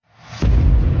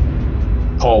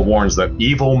Paul warns that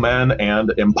evil men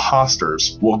and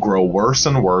imposters will grow worse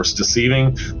and worse,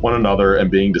 deceiving one another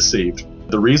and being deceived.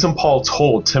 The reason Paul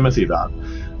told Timothy that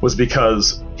was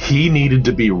because he needed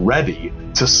to be ready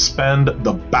to spend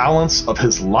the balance of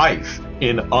his life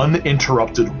in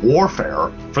uninterrupted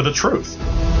warfare for the truth.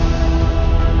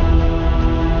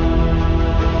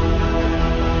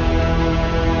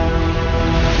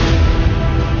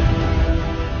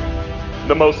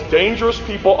 The most dangerous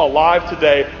people alive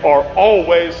today are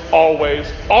always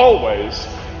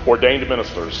ordained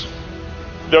ministers.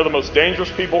 They're the most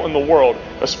dangerous people in the world,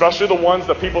 especially the ones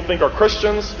that people think are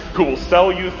Christians, who will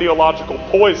sell you theological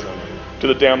poison to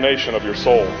the damnation of your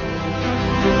soul.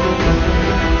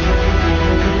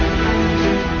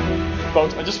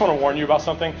 Folks, I just want to warn you about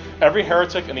something. Every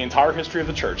heretic in the entire history of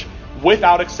the church,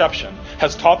 without exception,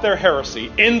 has taught their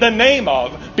heresy in the name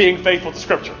of being faithful to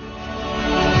Scripture.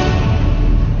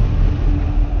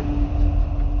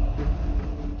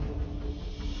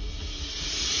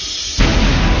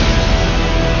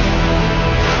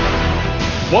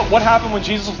 What happened when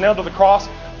Jesus was nailed to the cross?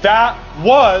 That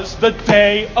was the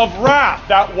day of wrath.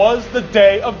 That was the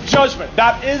day of judgment.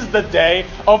 That is the day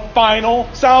of final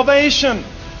salvation.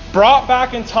 Brought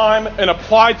back in time and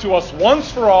applied to us once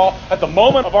for all at the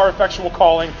moment of our effectual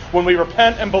calling when we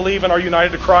repent and believe and are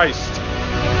united to Christ.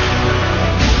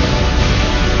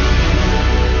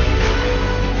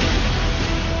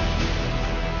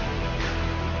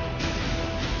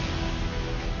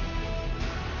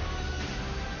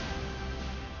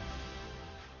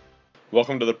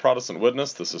 Welcome to the Protestant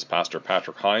Witness. This is Pastor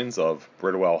Patrick Hines of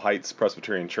Bridwell Heights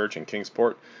Presbyterian Church in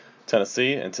Kingsport,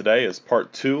 Tennessee, and today is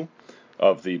part 2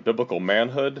 of the Biblical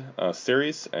Manhood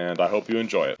series, and I hope you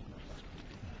enjoy it.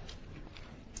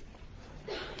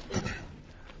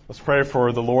 Let's pray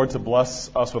for the Lord to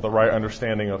bless us with a right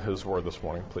understanding of His Word this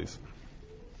morning, please.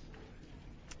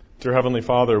 Dear Heavenly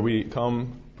Father, we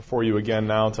come before you again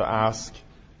now to ask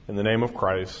in the name of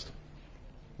Christ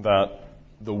that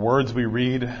the words we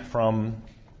read from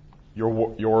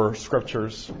your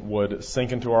scriptures would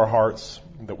sink into our hearts,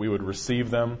 that we would receive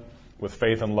them with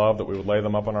faith and love, that we would lay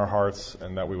them up in our hearts,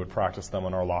 and that we would practice them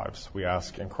in our lives. We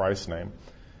ask in Christ's name.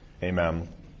 Amen.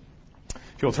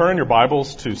 If you'll turn in your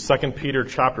Bibles to 2 Peter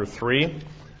chapter 3,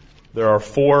 there are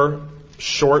 4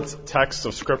 short texts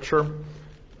of Scripture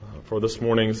for this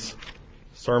morning's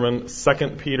sermon. 2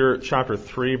 Peter chapter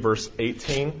 3, verse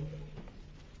 18.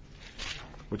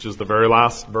 Which is the very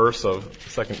last verse of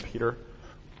 2 Peter.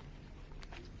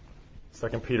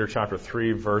 2 Peter chapter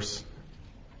 3, verse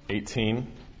 18.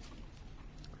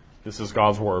 This is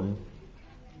God's Word.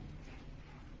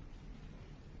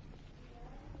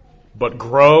 But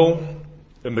grow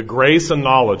in the grace and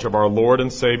knowledge of our Lord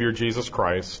and Savior Jesus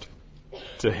Christ.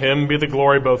 To Him be the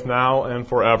glory both now and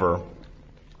forever.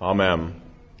 Amen.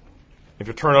 If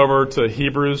you turn over to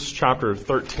Hebrews chapter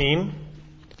 13,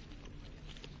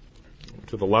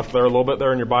 to the left there a little bit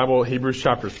there in your Bible, Hebrews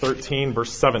chapter 13,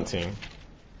 verse 17.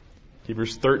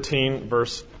 Hebrews 13,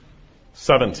 verse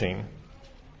 17.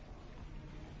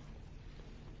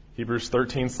 Hebrews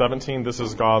 13, 17, this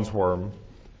is God's Word.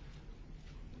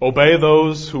 Obey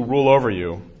those who rule over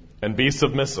you, and be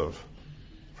submissive,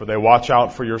 for they watch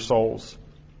out for your souls,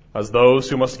 as those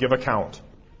who must give account.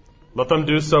 Let them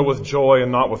do so with joy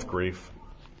and not with grief,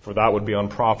 for that would be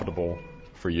unprofitable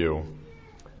for you.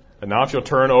 And now if you'll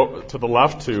turn to the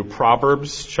left to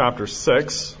Proverbs chapter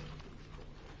 6.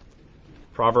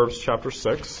 Proverbs chapter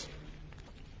 6.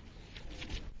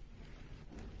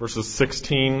 Verses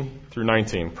 16 through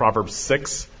 19. Proverbs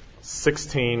 6,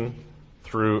 16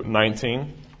 through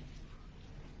 19.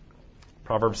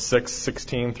 Proverbs 6,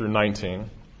 16 through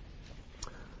 19.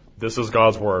 This is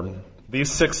God's Word.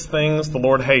 These 6 things the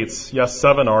Lord hates. Yes,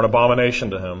 7 are an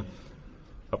abomination to Him.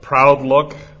 A proud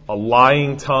look, a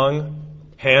lying tongue,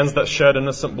 hands that shed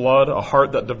innocent blood, a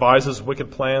heart that devises wicked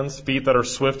plans, feet that are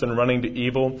swift in running to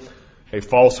evil, a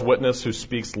false witness who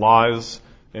speaks lies,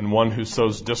 and one who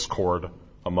sows discord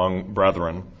among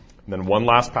brethren. And then one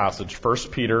last passage, 1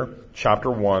 Peter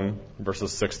chapter 1,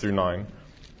 verses 6 through 9.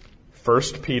 1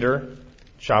 Peter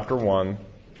chapter 1,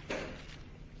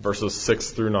 verses 6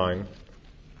 through 9.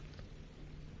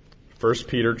 1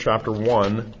 Peter chapter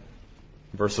 1,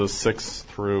 verses 6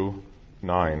 through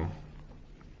 9.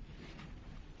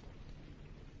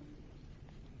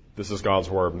 This is God's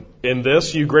Word. In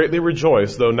this you greatly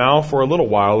rejoice, though now for a little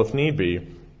while, if need be,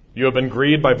 you have been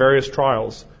grieved by various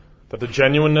trials, that the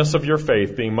genuineness of your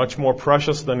faith, being much more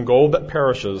precious than gold that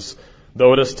perishes,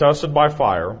 though it is tested by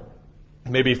fire,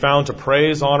 may be found to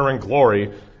praise, honor, and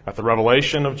glory at the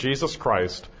revelation of Jesus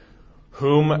Christ,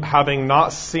 whom having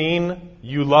not seen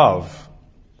you love,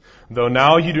 Though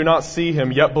now you do not see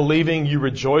him, yet believing you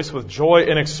rejoice with joy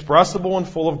inexpressible and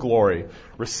full of glory,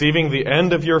 receiving the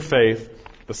end of your faith,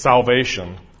 the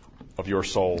salvation of your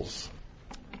souls.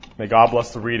 May God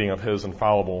bless the reading of His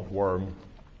infallible word.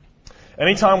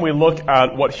 Anytime we look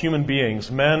at what human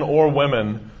beings, men or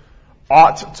women,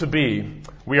 ought to be,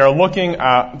 we are looking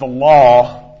at the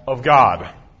law of God.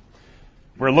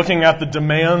 We're looking at the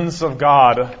demands of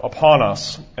God upon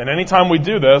us. And anytime we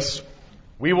do this,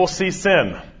 we will see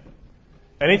sin.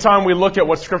 Anytime we look at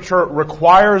what Scripture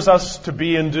requires us to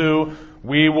be and do,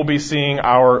 we will be seeing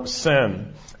our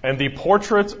sin. And the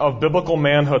portrait of biblical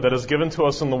manhood that is given to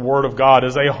us in the Word of God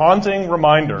is a haunting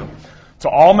reminder to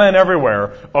all men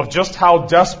everywhere of just how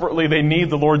desperately they need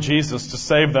the Lord Jesus to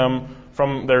save them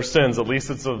from their sins. At least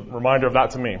it's a reminder of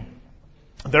that to me.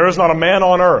 There is not a man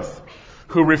on earth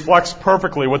who reflects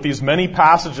perfectly what these many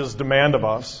passages demand of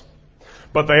us.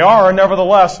 But they are,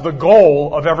 nevertheless, the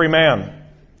goal of every man.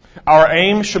 Our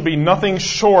aim should be nothing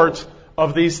short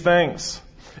of these things.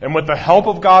 And with the help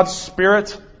of God's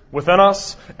Spirit within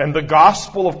us and the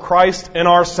gospel of Christ in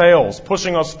our sails,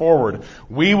 pushing us forward,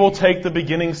 we will take the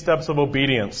beginning steps of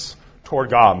obedience toward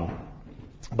God.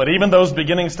 But even those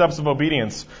beginning steps of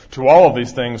obedience to all of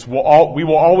these things, we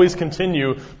will always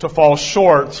continue to fall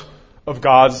short of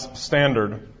God's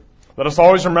standard. Let us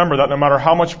always remember that no matter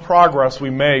how much progress we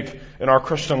make in our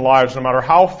Christian lives, no matter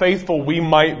how faithful we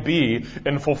might be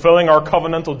in fulfilling our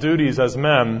covenantal duties as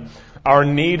men, our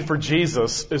need for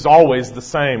Jesus is always the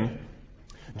same.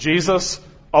 Jesus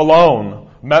alone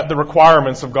met the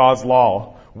requirements of God's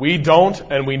law. We don't,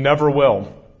 and we never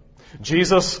will.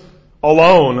 Jesus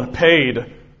alone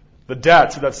paid the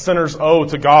debt that sinners owe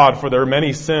to God for their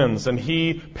many sins, and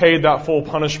He paid that full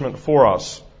punishment for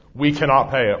us. We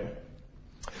cannot pay it.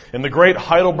 In the great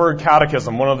Heidelberg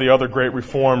Catechism, one of the other great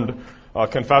Reformed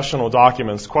confessional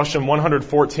documents, question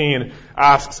 114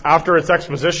 asks, after its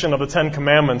exposition of the Ten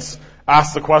Commandments,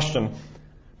 asks the question,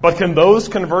 but can those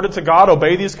converted to God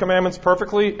obey these commandments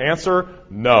perfectly? Answer,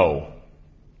 no.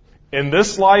 In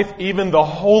this life, even the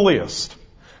holiest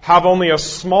have only a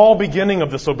small beginning of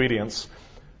disobedience.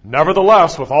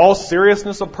 Nevertheless, with all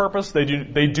seriousness of purpose,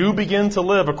 they do begin to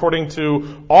live according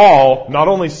to all, not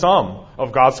only some,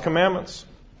 of God's commandments.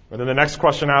 And then the next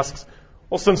question asks,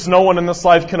 well, since no one in this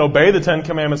life can obey the Ten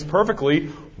Commandments perfectly,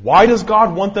 why does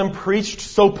God want them preached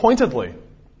so pointedly?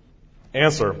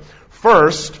 Answer,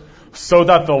 first, so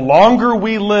that the longer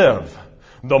we live,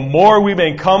 the more we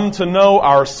may come to know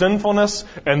our sinfulness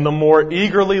and the more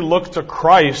eagerly look to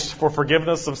Christ for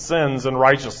forgiveness of sins and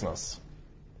righteousness.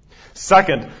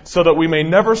 Second, so that we may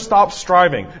never stop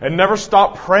striving and never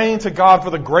stop praying to God for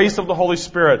the grace of the Holy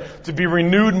Spirit to be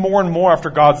renewed more and more after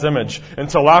God's image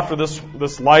until after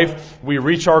this life we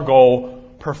reach our goal,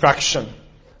 perfection.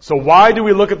 So why do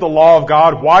we look at the law of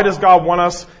God? Why does God want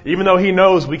us, even though He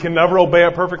knows we can never obey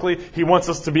it perfectly, He wants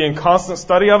us to be in constant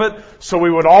study of it so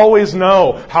we would always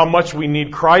know how much we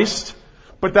need Christ,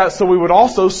 but that so we would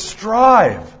also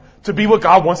strive to be what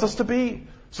God wants us to be,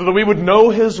 so that we would know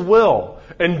His will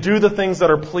and do the things that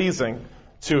are pleasing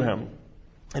to Him.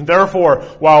 And therefore,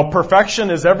 while perfection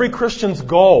is every Christian's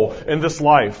goal in this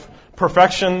life,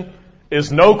 perfection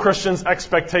is no Christian's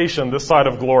expectation this side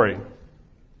of glory.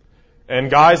 And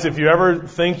guys, if you ever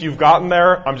think you've gotten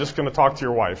there, I'm just going to talk to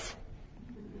your wife.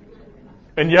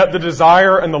 And yet the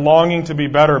desire and the longing to be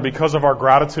better because of our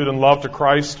gratitude and love to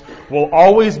Christ will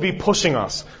always be pushing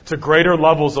us to greater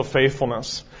levels of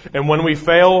faithfulness. And when we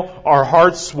fail, our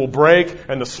hearts will break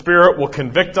and the Spirit will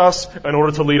convict us in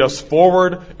order to lead us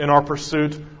forward in our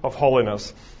pursuit of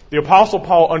holiness. The Apostle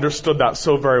Paul understood that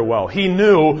so very well. He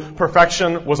knew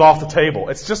perfection was off the table.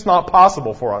 It's just not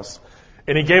possible for us.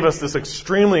 And he gave us this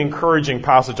extremely encouraging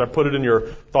passage. I put it in your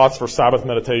thoughts for Sabbath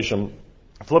meditation.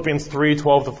 Philippians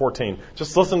 3:12-14.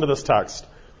 Just listen to this text.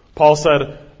 Paul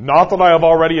said, not that I have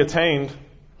already attained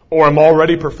or am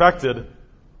already perfected,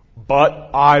 but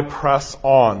I press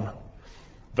on,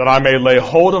 that I may lay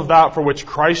hold of that for which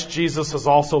Christ Jesus has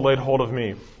also laid hold of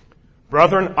me.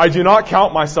 Brethren, I do not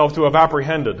count myself to have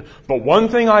apprehended, but one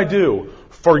thing I do,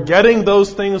 forgetting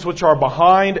those things which are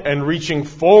behind and reaching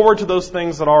forward to those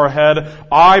things that are ahead,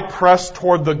 I press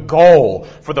toward the goal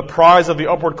for the prize of the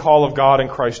upward call of God in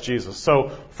Christ Jesus.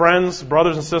 So, friends,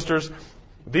 brothers and sisters,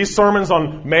 these sermons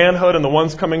on manhood and the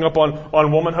ones coming up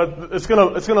on womanhood, it's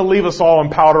gonna leave us all in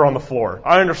powder on the floor.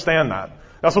 I understand that.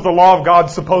 That's what the law of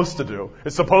God's supposed to do.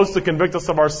 It's supposed to convict us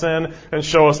of our sin and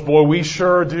show us, boy, we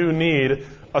sure do need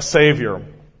a Savior.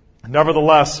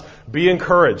 Nevertheless, be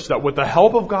encouraged that with the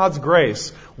help of God's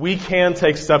grace, we can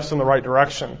take steps in the right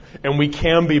direction and we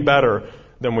can be better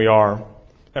than we are.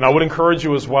 And I would encourage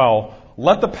you as well,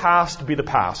 let the past be the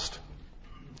past.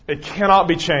 It cannot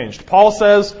be changed. Paul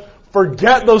says,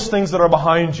 forget those things that are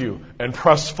behind you and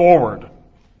press forward.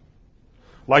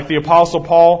 Like the Apostle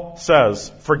Paul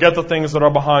says, forget the things that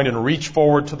are behind and reach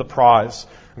forward to the prize.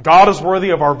 God is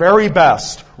worthy of our very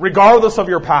best, regardless of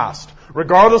your past,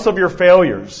 regardless of your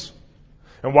failures.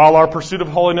 And while our pursuit of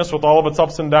holiness with all of its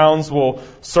ups and downs will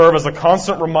serve as a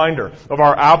constant reminder of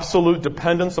our absolute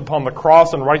dependence upon the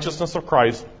cross and righteousness of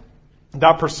Christ,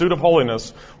 that pursuit of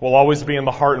holiness will always be in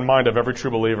the heart and mind of every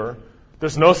true believer.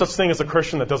 There's no such thing as a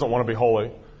Christian that doesn't want to be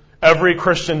holy. Every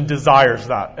Christian desires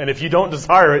that. And if you don't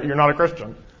desire it, you're not a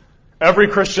Christian. Every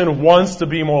Christian wants to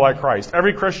be more like Christ.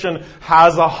 Every Christian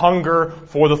has a hunger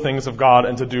for the things of God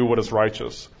and to do what is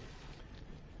righteous.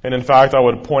 And in fact, I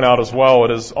would point out as well,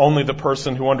 it is only the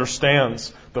person who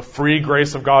understands the free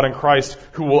grace of God in Christ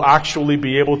who will actually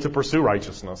be able to pursue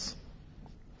righteousness.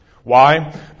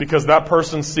 Why? Because that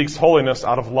person seeks holiness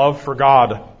out of love for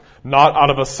God, not out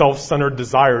of a self-centered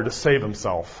desire to save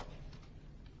himself.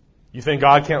 You think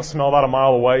God can't smell that a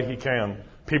mile away? He can.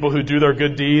 People who do their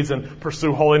good deeds and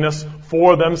pursue holiness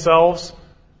for themselves,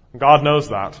 God knows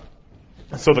that.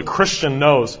 And so the Christian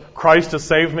knows, Christ has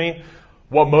saved me.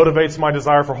 What motivates my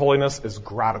desire for holiness is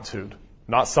gratitude.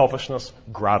 Not selfishness,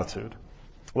 gratitude.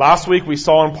 Last week we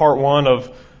saw in part 1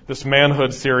 of this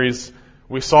manhood series,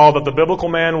 we saw that the biblical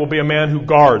man will be a man who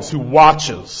guards, who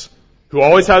watches, who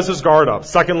always has his guard up.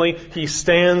 Secondly, he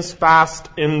stands fast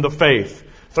in the faith.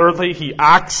 Thirdly, he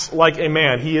acts like a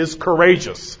man. He is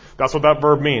courageous. That's what that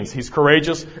verb means. He's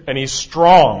courageous and he's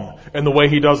strong in the way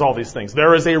he does all these things.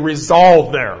 There is a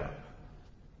resolve there.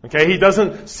 Okay, he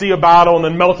doesn't see a battle and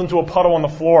then melt into a puddle on the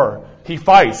floor. He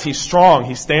fights. He's strong.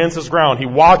 He stands his ground. He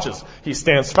watches. He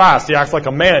stands fast. He acts like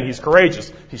a man. He's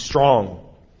courageous. He's strong.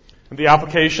 And the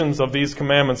applications of these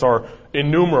commandments are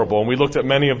innumerable, and we looked at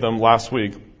many of them last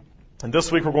week. And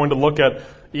this week we're going to look at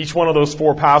each one of those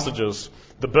 4 passages.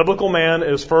 The biblical man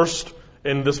is first,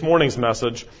 in this morning's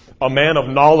message, a man of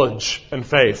knowledge and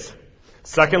faith.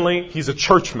 Secondly, he's a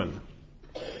churchman.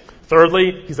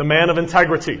 Thirdly, he's a man of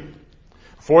integrity.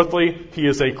 Fourthly, he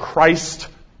is a Christ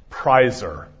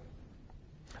prizer.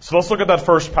 So let's look at that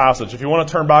first passage. If you want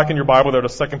to turn back in your Bible there to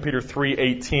 2 Peter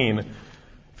 3:18,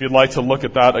 if you'd like to look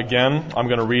at that again, I'm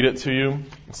going to read it to you.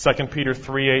 2 Peter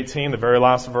 3:18, the very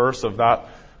last verse of that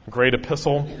great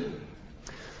epistle,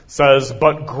 says,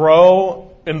 "But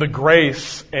grow in the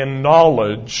grace and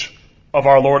knowledge of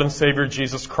our Lord and Savior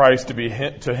Jesus Christ,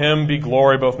 to Him be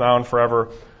glory both now and forever.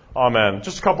 Amen."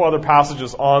 Just a couple other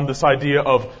passages on this idea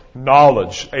of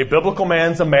knowledge. A biblical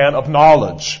man's a man of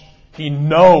knowledge. He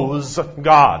knows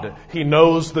God. He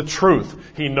knows the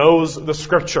truth. He knows the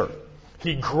Scripture.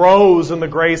 He grows in the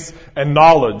grace and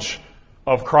knowledge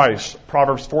of Christ.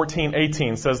 Proverbs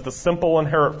 14:18 says, "The simple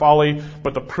inherit folly,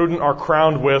 but the prudent are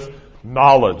crowned with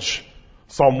knowledge."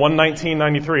 Psalm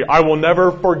 119:93, "I will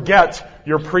never forget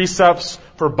your precepts,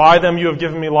 for by them you have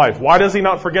given me life." Why does he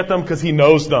not forget them? Because he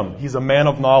knows them. He's a man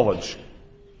of knowledge.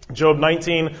 Job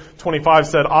 19:25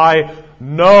 said, "I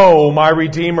know my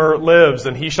Redeemer lives,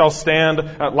 and he shall stand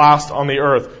at last on the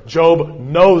earth." Job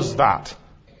knows that.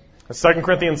 In 2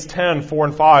 Corinthians 10:4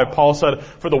 and 5, Paul said,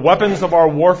 "For the weapons of our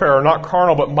warfare are not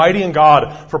carnal, but mighty in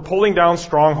God, for pulling down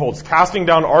strongholds, casting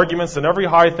down arguments and every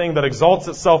high thing that exalts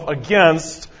itself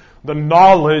against the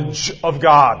knowledge of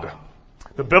God."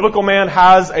 The biblical man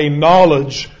has a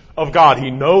knowledge of God.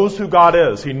 He knows who God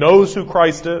is. He knows who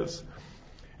Christ is.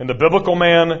 And the biblical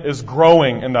man is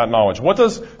growing in that knowledge. What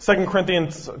does 2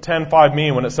 Corinthians 10:5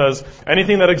 mean when it says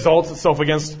anything that exalts itself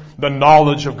against the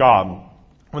knowledge of God?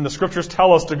 When the Scriptures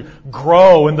tell us to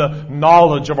grow in the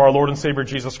knowledge of our Lord and Savior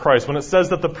Jesus Christ, when it says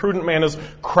that the prudent man is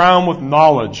crowned with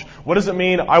knowledge, what does it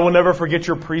mean? "I will never forget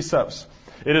your precepts."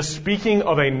 It is speaking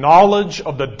of a knowledge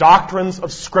of the doctrines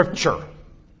of Scripture.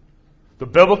 The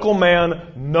biblical man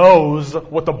knows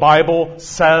what the Bible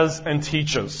says and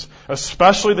teaches,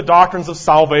 especially the doctrines of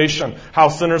salvation, how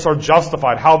sinners are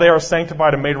justified, how they are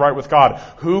sanctified and made right with God,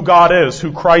 who God is,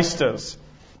 who Christ is.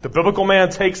 The biblical man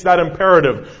takes that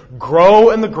imperative,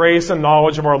 grow in the grace and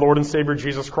knowledge of our Lord and Savior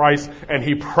Jesus Christ, and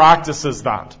he practices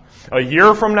that. A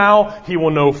year from now, he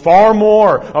will know far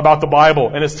more about the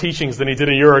Bible and its teachings than he did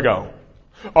a year ago.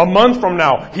 A month from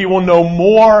now, he will know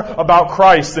more about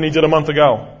Christ than he did a month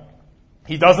ago.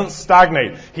 He doesn't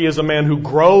stagnate. He is a man who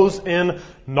grows in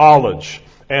knowledge.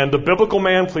 And the biblical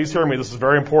man, please hear me, this is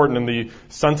very important in the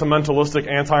sentimentalistic,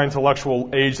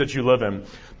 anti-intellectual age that you live in.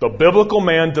 The biblical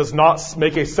man does not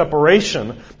make a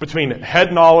separation between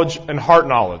head knowledge and heart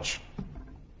knowledge.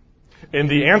 In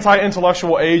the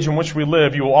anti-intellectual age in which we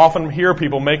live, you will often hear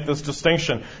people make this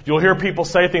distinction. You'll hear people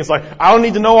say things like, "I don't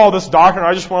need to know all this doctrine,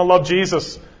 I just want to love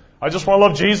Jesus. I just want to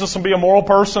love Jesus and be a moral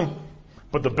person."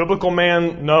 But the biblical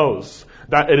man knows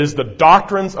that it is the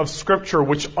doctrines of Scripture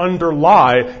which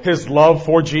underlie his love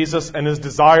for Jesus and his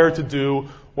desire to do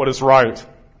what is right.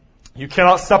 You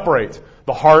cannot separate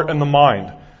the heart and the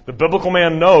mind. The biblical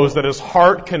man knows that his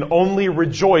heart can only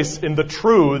rejoice in the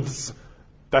truths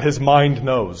that his mind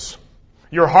knows.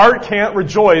 Your heart can't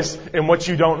rejoice in what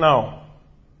you don't know.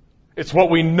 It's what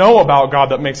we know about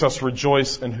God that makes us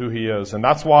rejoice in who He is. And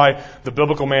that's why the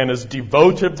biblical man is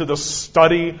devoted to the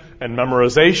study and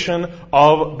memorization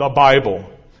of the Bible.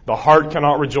 The heart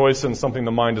cannot rejoice in something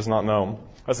the mind does not know.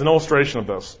 As an illustration of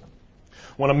this,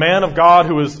 when a man of God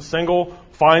who is single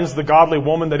finds the godly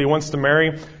woman that he wants to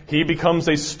marry, he becomes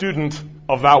a student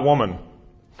of that woman.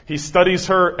 He studies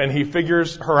her and he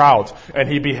figures her out. And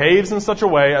he behaves in such a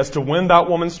way as to win that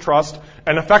woman's trust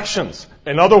and affections.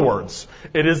 In other words,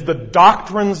 it is the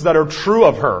doctrines that are true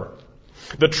of her,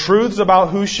 the truths about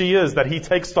who she is, that he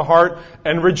takes to heart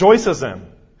and rejoices in.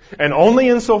 And only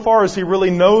insofar as he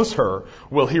really knows her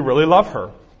will he really love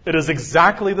her. It is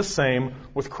exactly the same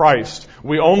with Christ.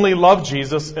 We only love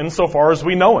Jesus insofar as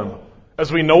we know Him,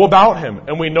 as we know about Him,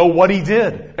 and we know what He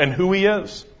did and who He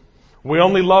is. We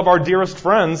only love our dearest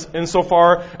friends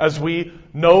insofar as we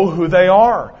know who they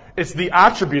are. It's the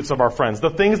attributes of our friends,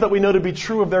 the things that we know to be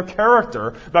true of their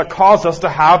character, that cause us to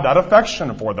have that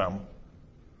affection for them.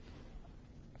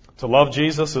 To love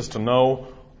Jesus is to know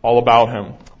all about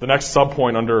Him. The next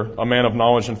subpoint under a man of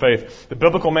knowledge and faith. The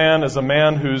biblical man is a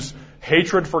man whose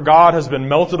hatred for God has been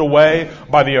melted away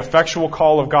by the effectual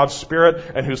call of God's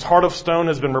Spirit, and whose heart of stone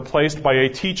has been replaced by a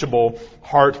teachable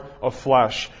heart of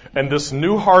flesh. And this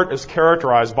new heart is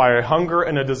characterized by a hunger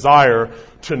and a desire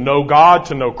to know God,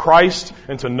 to know Christ,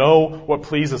 and to know what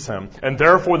pleases Him. And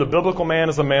therefore the biblical man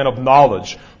is a man of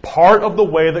knowledge. Part of the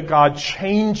way that God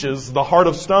changes the heart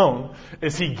of stone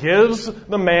is He gives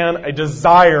the man a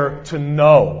desire to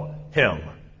know Him.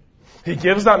 He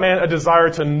gives that man a desire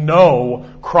to know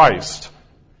Christ.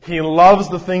 He loves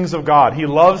the things of God. He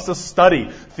loves to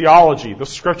study theology, the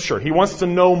Scripture. He wants to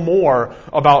know more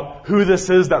about who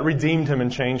this is that redeemed him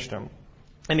and changed him.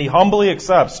 And he humbly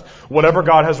accepts whatever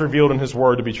God has revealed in His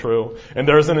Word to be true. And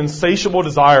there is an insatiable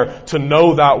desire to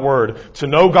know that Word, to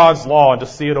know God's law and to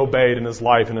see it obeyed in his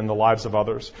life and in the lives of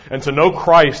others. And to know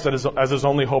Christ as his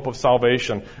only hope of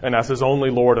salvation and as his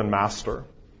only Lord and Master.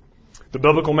 The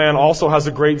biblical man also has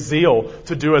a great zeal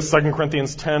to do as 2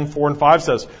 Corinthians 10:4-5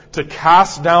 says, to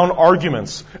cast down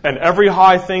arguments and every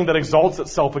high thing that exalts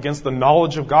itself against the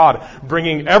knowledge of God,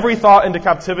 bringing every thought into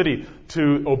captivity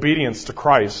to obedience to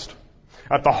Christ.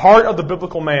 At the heart of the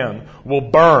biblical man will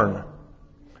burn.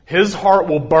 His heart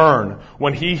will burn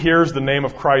when he hears the name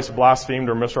of Christ blasphemed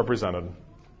or misrepresented.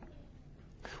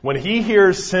 When he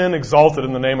hears sin exalted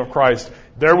in the name of Christ,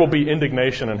 there will be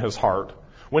indignation in his heart.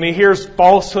 When he hears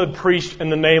falsehood preached in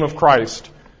the name of Christ,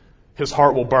 his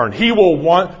heart will burn. He will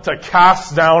want to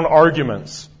cast down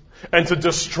arguments and to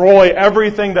destroy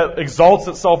everything that exalts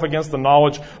itself against the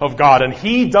knowledge of God. And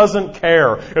he doesn't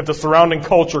care if the surrounding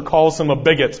culture calls him a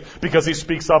bigot because he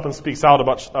speaks up and speaks out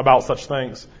about such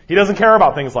things. He doesn't care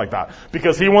about things like that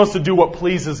because he wants to do what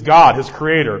pleases God, His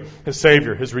Creator, His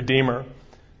Savior, His Redeemer.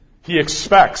 He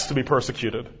expects to be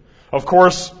persecuted. Of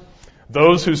course,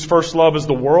 those whose first love is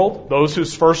the world, those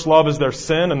whose first love is their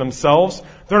sin and themselves,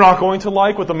 they're not going to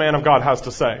like what the man of God has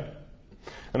to say.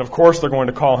 And of course they're going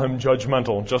to call him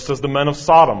judgmental, just as the men of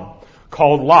Sodom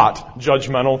called Lot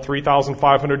judgmental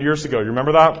 3,500 years ago. You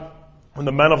remember that? When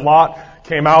the men of Lot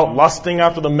came out lusting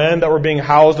after the men that were being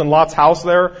housed in Lot's house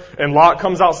there, and Lot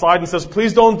comes outside and says,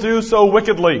 "Please don't do so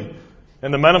wickedly."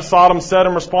 And the men of Sodom said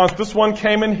in response, "This one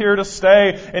came in here to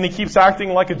stay, and he keeps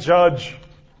acting like a judge."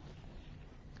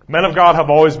 Men of God have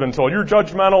always been told, you're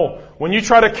judgmental. When you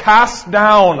try to cast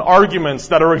down arguments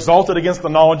that are exalted against the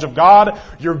knowledge of God,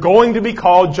 you're going to be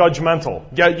called judgmental.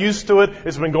 Get used to it.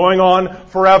 It's been going on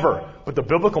forever. But the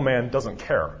biblical man doesn't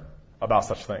care about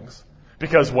such things.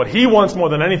 Because what he wants more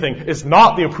than anything is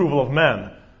not the approval of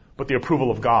men, but the approval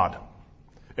of God.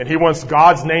 And he wants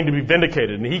God's name to be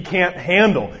vindicated. And he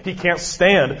can't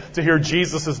stand to hear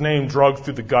Jesus' name drugged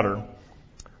through the gutter.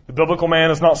 The biblical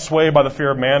man is not swayed by the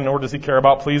fear of man, nor does he care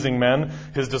about pleasing men.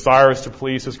 His desire is to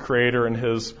please his Creator and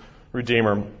his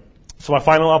Redeemer. So my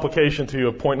final application to you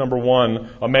of point number 1,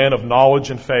 a man of knowledge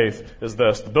and faith, is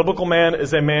this. The biblical man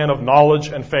is a man of knowledge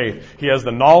and faith. He has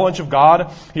the knowledge of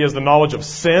God. He has the knowledge of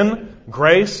sin,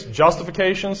 grace,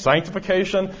 justification,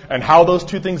 sanctification, and how those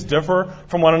two things differ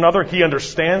from one another. He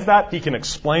understands that. He can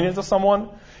explain it to someone.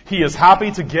 He is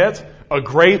happy to get a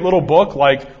great little book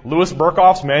like Louis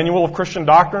Berkhoff's Manual of Christian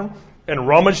Doctrine and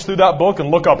rummage through that book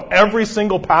and look up every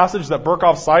single passage that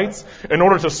Berkhoff cites in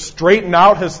order to straighten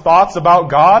out his thoughts about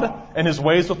God and His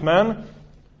ways with men.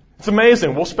 It's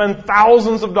amazing. We'll spend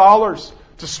thousands of dollars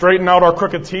to straighten out our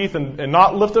crooked teeth and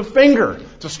not lift a finger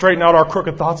to straighten out our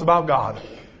crooked thoughts about God.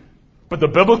 But the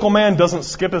biblical man doesn't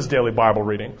skip his daily Bible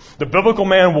reading. The biblical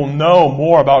man will know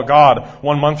more about God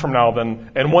 1 month from now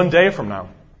and 1 day from now.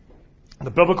 The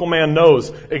biblical man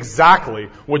knows exactly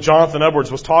what Jonathan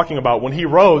Edwards was talking about when he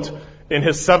wrote in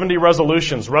his 70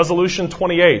 resolutions. Resolution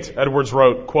 28, Edwards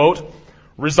wrote, quote,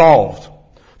 "Resolved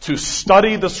to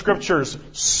study the Scriptures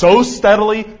so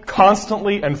steadily,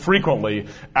 constantly, and frequently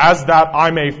as that I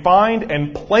may find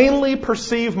and plainly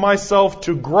perceive myself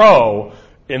to grow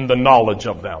in the knowledge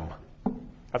of them."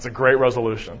 That's a great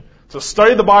resolution. To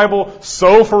study the Bible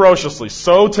so ferociously,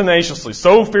 so tenaciously,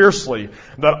 so fiercely,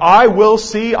 that I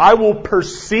will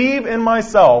perceive in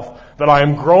myself that I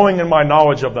am growing in my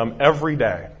knowledge of them every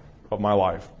day of my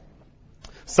life.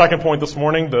 Second point this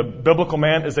morning, the biblical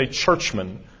man is a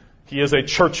churchman. He is a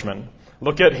churchman.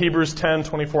 Look at Hebrews 10,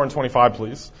 24 and 25,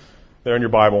 please. There in your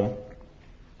Bible.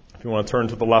 If you want to turn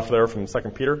to the left there from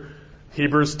 2 Peter.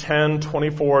 Hebrews 10,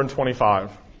 24 and 25.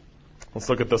 Let's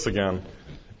look at this again.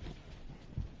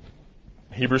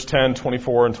 Hebrews 10,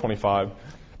 24 and 25.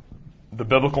 The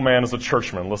biblical man is a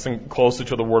churchman. Listen closely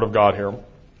to the Word of God here.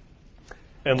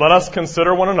 "And let us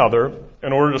consider one another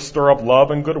in order to stir up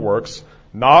love and good works,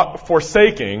 not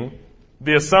forsaking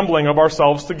the assembling of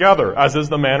ourselves together, as is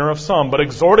the manner of some, but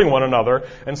exhorting one another,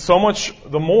 and so much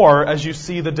the more as you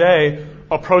see the day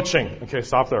approaching." Okay,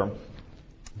 stop there.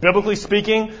 Biblically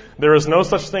speaking, there is no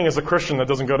such thing as a Christian that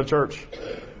doesn't go to church.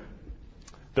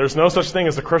 There's no such thing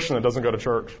as a Christian that doesn't go to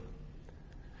church.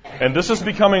 And this is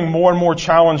becoming more and more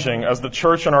challenging as the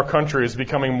church in our country is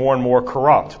becoming more and more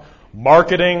corrupt.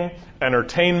 Marketing,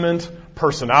 entertainment,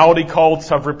 personality cults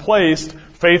have replaced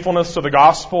faithfulness to the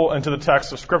gospel and to the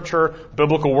text of Scripture,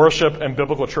 biblical worship, and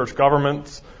biblical church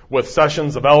governments with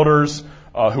sessions of elders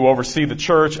who oversee the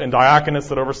church and diaconate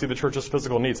that oversee the church's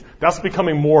physical needs. That's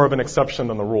becoming more of an exception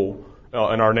than the rule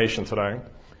in our nation today.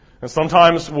 And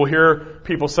sometimes we'll hear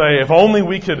people say, if only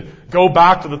we could go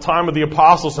back to the time of the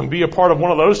apostles and be a part of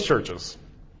one of those churches.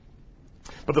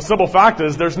 But the simple fact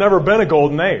is, there's never been a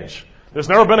golden age. There's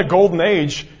never been a golden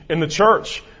age in the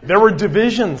church. There were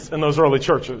divisions in those early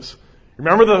churches.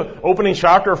 Remember the opening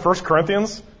chapter of 1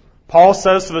 Corinthians? Paul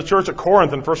says to the church at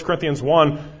Corinth in 1 Corinthians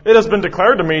 1, "It has been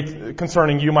declared to me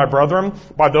concerning you, my brethren,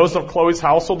 by those of Chloe's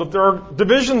household, that there are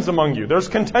divisions among you. There's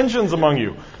contentions among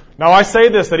you. Now I say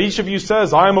this, that each of you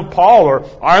says, I am of Paul, or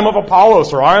I am of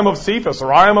Apollos, or I am of Cephas,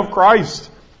 or I am of Christ.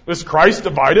 Is Christ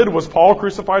divided? Was Paul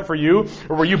crucified for you?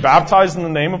 Or were you baptized in the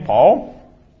name of Paul?"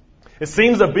 It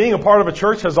seems that being a part of a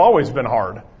church has always been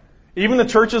hard. Even the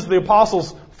churches the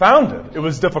apostles founded, it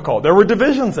was difficult. There were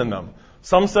divisions in them.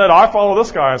 Some said, I follow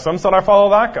this guy, and some said, I follow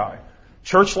that guy.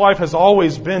 Church life has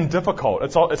always been difficult.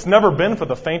 It's never been for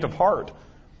the faint of heart.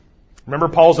 Remember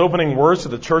Paul's opening words to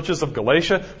the churches of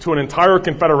Galatia, to an entire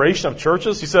confederation of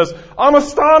churches? He says, "I'm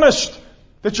astonished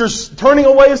that you're turning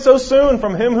away so soon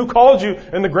from him who called you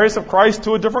in the grace of Christ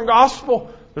to a different gospel."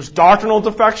 There's doctrinal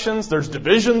defections, there's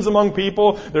divisions among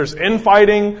people, there's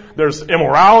infighting, there's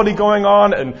immorality going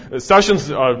on, and sessions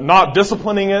not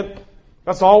disciplining it.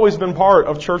 That's always been part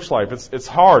of church life. It's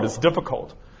hard, it's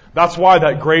difficult. That's why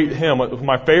that great hymn,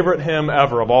 my favorite hymn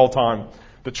ever of all time,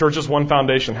 The Church's One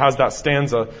Foundation, has that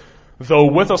stanza. "Though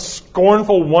with a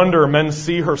scornful wonder men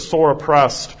see her sore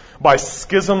oppressed, by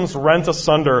schisms rent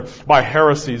asunder, by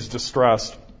heresies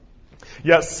distressed.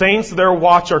 Yet saints their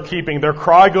watch are keeping, their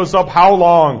cry goes up, how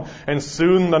long? And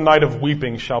soon the night of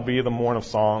weeping shall be the morn of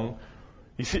song."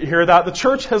 You hear that? The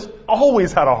church has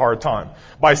always had a hard time.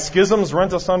 By schisms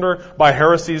rent asunder, by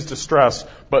heresies distressed.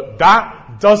 But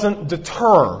that doesn't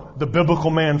deter the biblical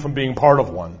man from being part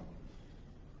of one.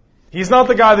 He's not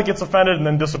the guy that gets offended and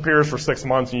then disappears for 6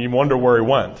 months and you wonder where he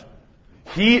went.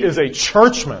 He is a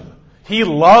churchman. He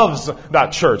loves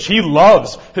that church. He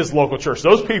loves his local church.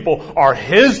 Those people are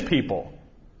his people.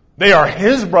 They are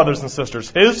his brothers and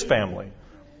sisters, his family.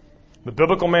 The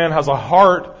biblical man has a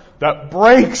heart that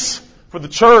breaks for the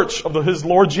church of his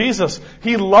Lord Jesus.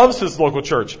 He loves his local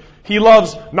church. He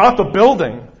loves not the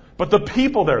building, but the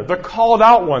people there, the called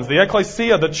out ones, the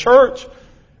ecclesia, the church.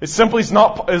 It simply is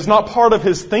not part of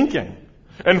his thinking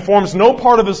and forms no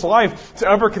part of his life to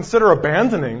ever consider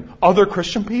abandoning other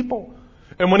Christian people.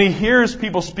 And when he hears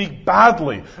people speak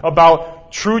badly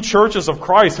about true churches of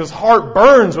Christ, his heart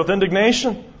burns with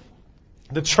indignation.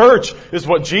 The church is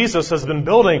what Jesus has been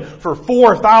building for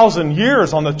 4,000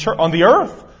 years on the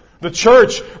earth. The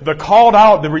church, the called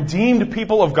out, the redeemed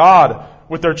people of God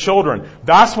with their children.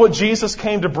 That's what Jesus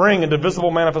came to bring into visible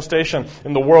manifestation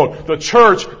in the world. The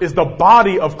church is the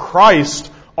body of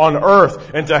Christ on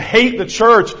earth. And to hate the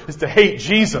church is to hate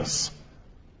Jesus.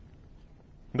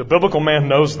 The biblical man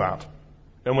knows that.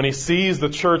 And when he sees the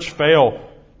church fail,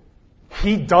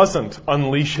 he doesn't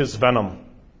unleash his venom.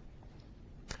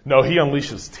 No, he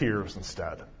unleashes tears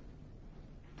instead.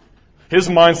 His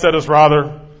mindset is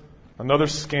rather, another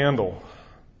scandal.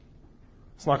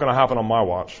 It's not going to happen on my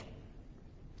watch.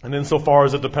 And insofar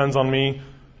as it depends on me,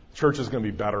 church is going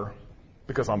to be better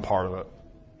because I'm part of it.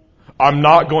 I'm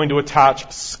not going to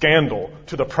attach scandal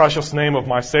to the precious name of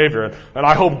my Savior, and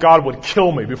I hope God would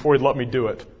kill me before He'd let me do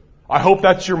it. I hope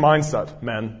that's your mindset,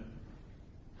 men.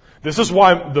 This is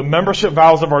why the membership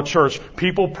vows of our church,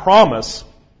 people promise,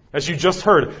 as you just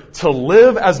heard, to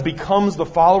live as becomes the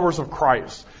followers of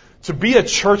Christ. To be a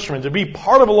churchman, to be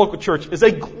part of a local church, is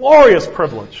a glorious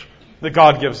privilege that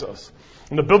God gives us.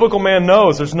 And the biblical man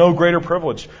knows there's no greater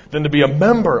privilege than to be a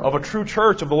member of a true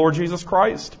church of the Lord Jesus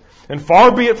Christ. And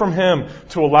far be it from him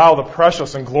to allow the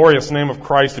precious and glorious name of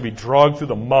Christ to be dragged through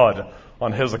the mud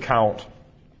on his account.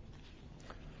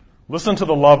 Listen to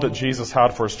the love that Jesus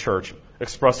had for his church,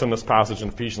 expressed in this passage in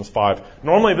Ephesians 5.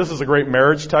 Normally this is a great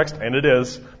marriage text, and it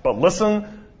is, but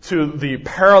listen to the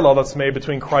parallel that's made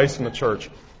between Christ and the church.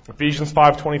 Ephesians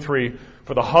 5:23,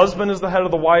 for the husband is the head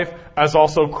of the wife, as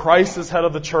also Christ is head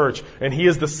of the church, and he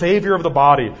is the Savior of the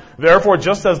body. Therefore,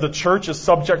 just as the church is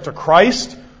subject to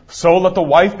Christ, so let the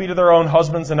wife be to their own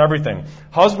husbands in everything.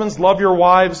 Husbands, love your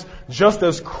wives, just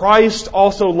as Christ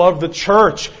also loved the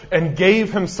church and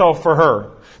gave himself for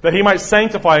her, that he might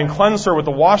sanctify and cleanse her with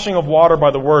the washing of water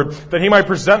by the word, that he might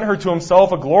present her to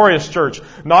himself a glorious church,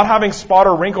 not having spot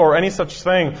or wrinkle or any such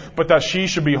thing, but that she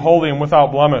should be holy and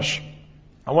without blemish.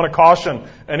 I want to caution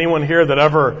anyone here that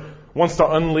ever wants to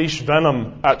unleash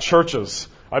venom at churches.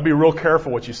 I'd be real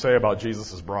careful what you say about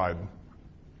Jesus' bride.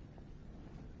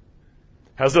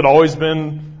 Has it always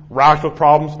been racked with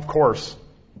problems? Of course.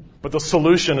 But the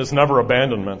solution is never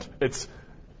abandonment. It's,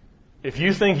 if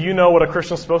you think you know what a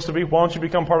Christian is supposed to be, why don't you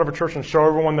become part of a church and show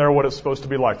everyone there what it's supposed to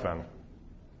be like then?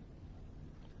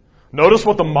 Notice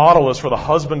what the model is for the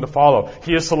husband to follow.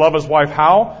 He is to love his wife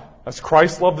how? As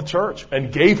Christ loved the church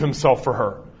and gave himself for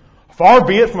her. Far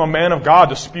be it from a man of God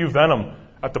to spew venom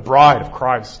at the bride of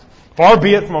Christ. Far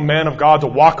be it from a man of God to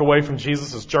walk away from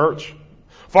Jesus' church.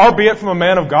 Far be it from a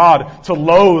man of God to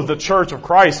loathe the church of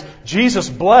Christ. Jesus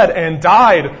bled and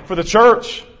died for the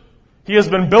church. He has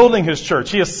been building his church.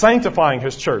 He is sanctifying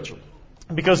his church.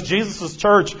 Because Jesus'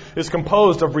 church is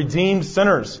composed of redeemed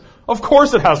sinners. Of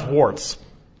course it has warts.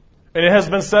 And it has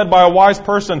been said by a wise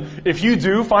person, if you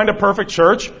do find a perfect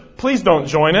church, please don't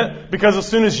join it, because as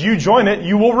soon as you join it,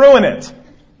 you will ruin it.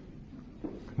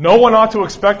 No one ought to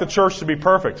expect the church to be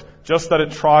perfect, just that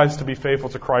it tries to be faithful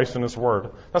to Christ and His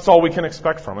Word. That's all we can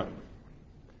expect from it.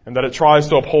 And that it tries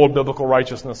to uphold biblical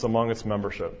righteousness among its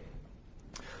membership.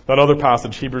 That other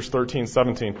passage, Hebrews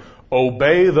 13:17,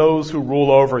 obey those who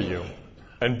rule over you,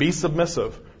 and be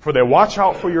submissive, for they watch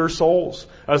out for your souls,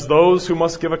 as those who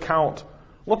must give account.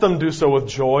 Let them do so with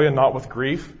joy and not with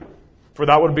grief, for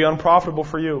that would be unprofitable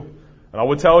for you. And I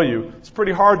would tell you, it's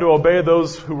pretty hard to obey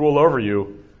those who rule over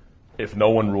you if no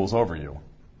one rules over you.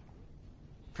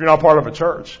 If you're not part of a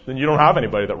church, then you don't have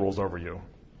anybody that rules over you.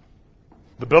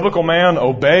 The biblical man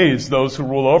obeys those who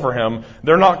rule over him.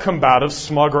 They're not combative,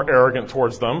 smug, or arrogant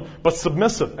towards them, but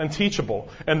submissive and teachable.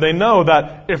 And they know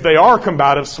that if they are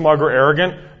combative, smug, or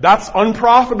arrogant, that's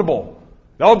unprofitable.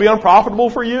 That would be unprofitable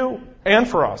for you and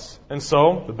for us. And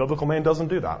so, the biblical man doesn't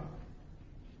do that.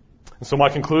 And so my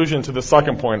conclusion to the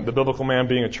second point, the biblical man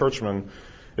being a churchman,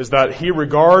 is that he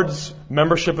regards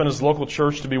membership in his local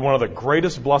church to be one of the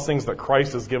greatest blessings that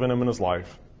Christ has given him in his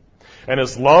life. And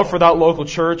his love for that local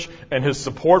church and his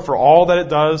support for all that it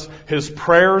does, his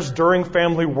prayers during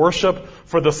family worship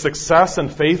for the success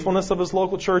and faithfulness of his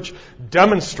local church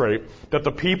demonstrate that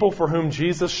the people for whom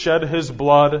Jesus shed his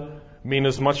blood mean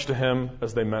as much to him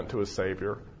as they meant to his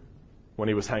Savior when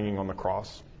he was hanging on the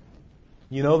cross.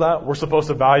 You know that? We're supposed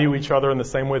to value each other in the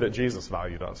same way that Jesus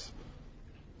valued us.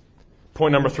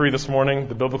 Point number 3 this morning,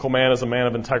 the biblical man is a man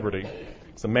of integrity.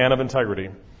 He's a man of integrity.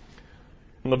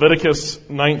 In Leviticus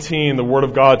 19, the Word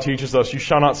of God teaches us, you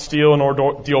shall not steal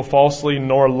nor deal falsely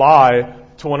nor lie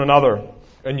to one another.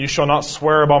 And you shall not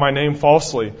swear by my name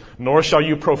falsely, nor shall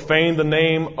you profane the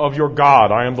name of your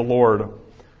God. I am the Lord.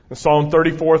 In Psalm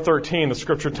 34:13, the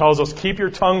Scripture tells us, keep your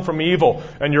tongue from evil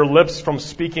and your lips from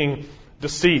speaking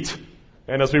deceit.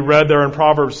 And as we read there in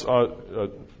Proverbs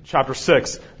chapter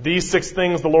 6, these 6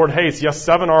 things the Lord hates, yes,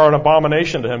 7 are an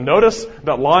abomination to him. Notice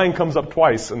that lying comes up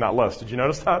twice in that list. Did you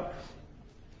notice that?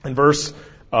 In verse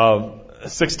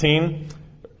 17,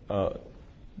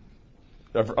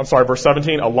 verse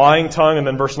 17, a lying tongue, and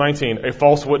then verse 19, a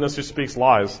false witness who speaks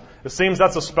lies. It seems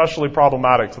that's especially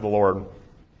problematic to the Lord.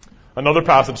 Another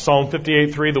passage, Psalm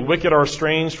 58:3, the wicked are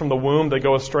estranged from the womb. They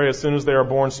go astray as soon as they are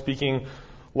born, speaking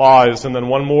lies. And then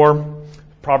one more,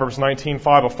 Proverbs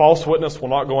 19:5, a false witness will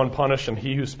not go unpunished, and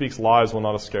he who speaks lies will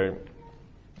not escape.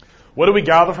 What do we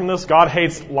gather from this? God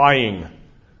hates lying.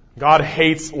 God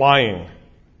hates lying.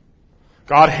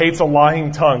 God hates a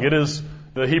lying tongue. It is,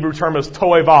 the Hebrew term is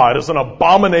toeva. It is an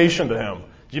abomination to him.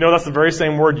 Do you know that's the very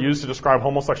same word used to describe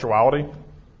homosexuality?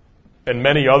 And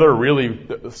many other really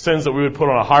sins that we would put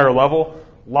on a higher level.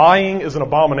 Lying is an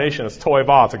abomination. It's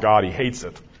toeva to God. He hates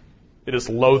it. It is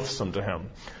loathsome to him.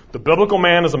 The biblical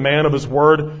man is a man of his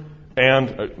word, and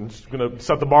I'm just going to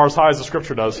set the bar as high as the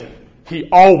Scripture does. He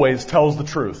always tells the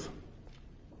truth.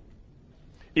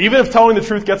 Even if telling the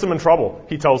truth gets him in trouble,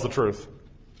 he tells the truth.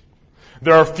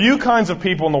 There are few kinds of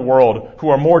people in the world who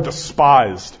are more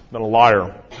despised than a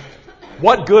liar.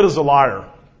 What good is a liar?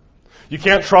 You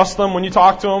can't trust them when you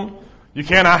talk to them. You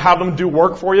can't have them do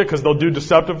work for you because they'll do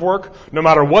deceptive work. No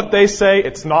matter what they say,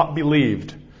 it's not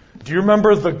believed. Do you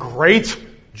remember the great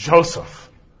Joseph?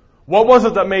 What was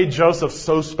it that made Joseph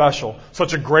so special,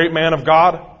 such a great man of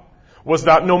God? Was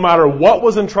that no matter what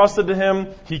was entrusted to him,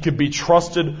 he could be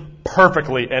trusted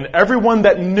perfectly. And everyone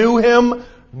that knew him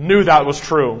knew that was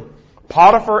true.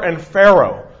 Potiphar and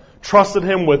Pharaoh trusted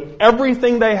him with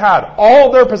everything they had.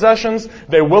 All their possessions,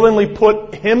 they willingly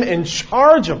put him in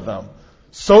charge of them.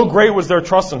 So great was their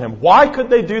trust in him. Why could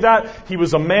they do that? He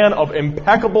was a man of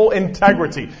impeccable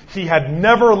integrity. He had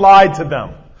never lied to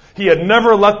them. He had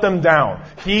never let them down.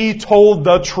 He told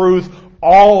the truth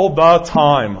all the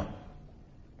time.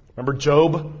 Remember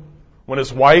Job? When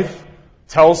his wife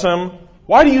tells him,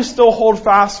 why do you still hold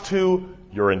fast to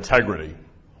your integrity?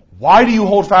 Why do you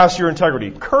hold fast to your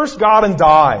integrity? Curse God and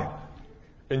die.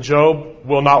 And Job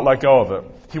will not let go of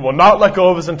it. He will not let go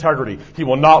of his integrity. He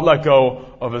will not let go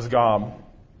of his God.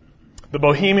 The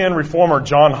Bohemian reformer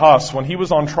John Huss, when he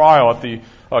was on trial at the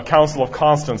Council of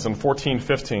Constance in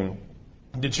 1415,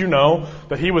 did you know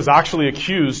that he was actually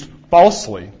accused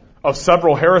falsely of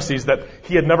several heresies that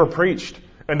he had never preached,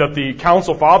 and that the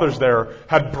council fathers there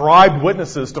had bribed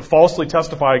witnesses to falsely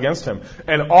testify against him?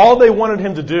 And all they wanted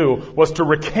him to do was to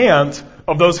recant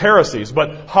of those heresies.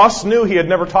 But Huss knew he had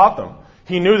never taught them.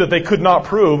 He knew that they could not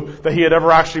prove that he had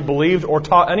ever actually believed or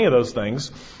taught any of those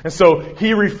things. And so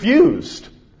he refused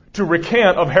to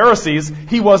recant of heresies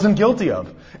he wasn't guilty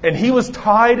of. And he was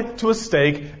tied to a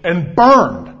stake and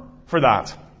burned for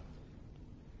that.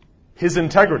 His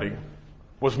integrity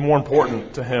was more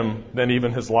important to him than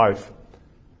even his life.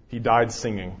 He died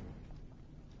singing.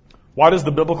 Why does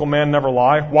the biblical man never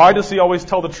lie? Why does he always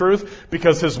tell the truth?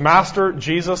 Because his master,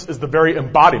 Jesus, is the very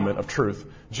embodiment of truth.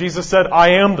 Jesus said,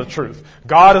 I am the truth.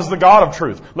 God is the God of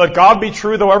truth. Let God be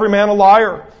true, though every man a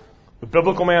liar. The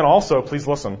biblical man also, please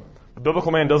listen, the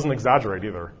biblical man doesn't exaggerate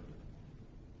either.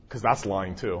 Because that's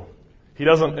lying too. He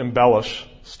doesn't embellish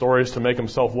stories to make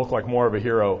himself look like more of a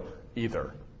hero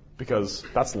either. Because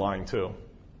that's lying too.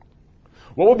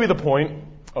 What would be the point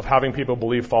of having people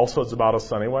believe falsehoods about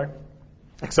us anyway?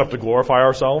 Except to glorify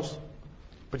ourselves?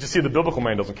 But you see, the biblical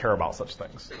man doesn't care about such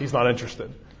things. He's not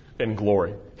interested in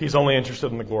glory. He's only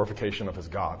interested in the glorification of his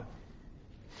God.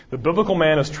 The biblical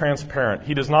man is transparent.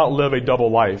 He does not live a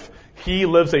double life. He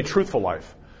lives a truthful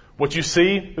life. What you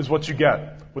see is what you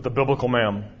get with the biblical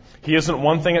man. He isn't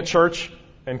one thing at church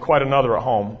and quite another at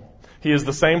home. He is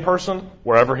the same person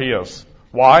wherever he is.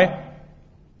 Why?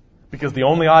 Because the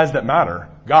only eyes that matter,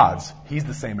 God's, he's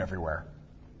the same everywhere.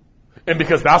 And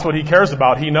because that's what he cares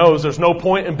about, he knows there's no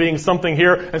point in being something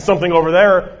here and something over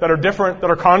there that are different, that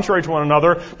are contrary to one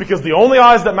another, because the only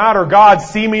eyes that matter, God,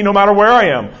 see me no matter where I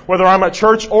am, whether I'm at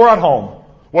church or at home,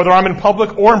 whether I'm in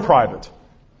public or in private.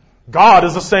 God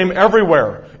is the same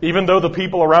everywhere, even though the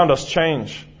people around us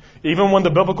change. Even when the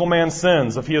biblical man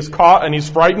sins, if he is caught and he's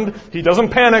frightened, he doesn't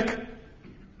panic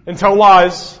and tell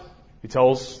lies. He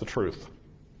tells the truth.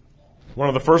 One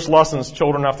of the first lessons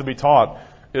children have to be taught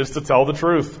is to tell the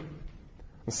truth.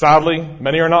 And sadly,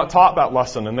 many are not taught that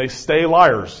lesson, and they stay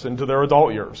liars into their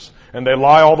adult years. And they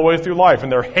lie all the way through life,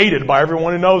 and they're hated by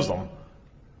everyone who knows them.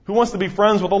 Who wants to be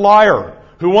friends with a liar?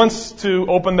 Who wants to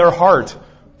open their heart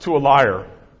to a liar?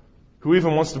 Who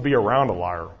even wants to be around a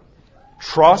liar?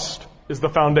 Trust is the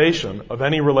foundation of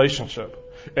any relationship.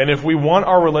 And if we want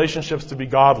our relationships to be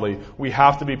godly, we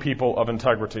have to be people of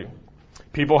integrity.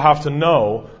 People have to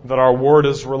know that our word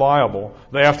is reliable.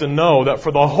 They have to know that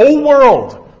for the whole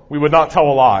world, we would not tell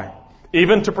a lie,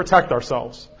 even to protect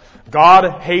ourselves.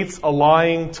 God hates a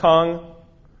lying tongue.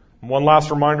 One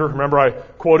last reminder, remember I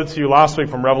quoted to you last week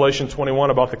from Revelation 21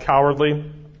 about the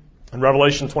cowardly. In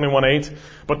Revelation 21:8,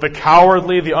 but the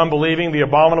cowardly, the unbelieving, the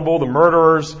abominable, the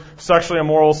murderers, sexually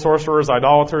immoral, sorcerers,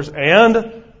 idolaters,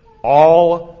 and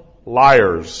all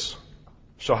liars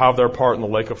shall have their part in the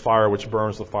lake of fire which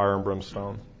burns with fire and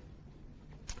brimstone.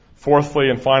 Fourthly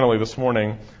and finally this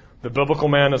morning, the biblical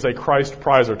man is a Christ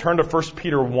prizer. Turn to 1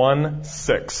 Peter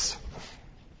 1:6.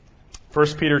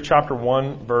 1 Peter chapter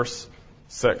 1, verse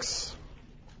 6.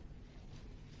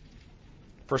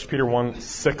 1 Peter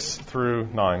 1:6 through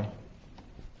 9.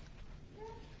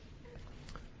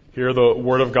 Here the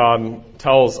Word of God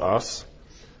tells us,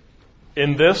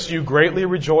 "In this you greatly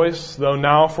rejoice, though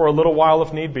now for a little while,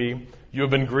 if need be, you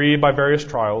have been grieved by various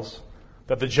trials,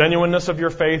 that the genuineness of your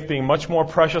faith, being much more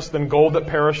precious than gold that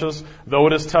perishes, though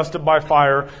it is tested by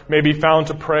fire, may be found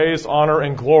to praise, honor,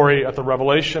 and glory at the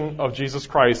revelation of Jesus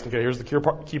Christ." Okay, here's the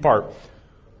key part.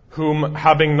 "Whom,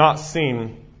 having not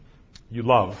seen, you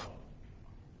love.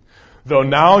 Though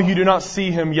now you do not see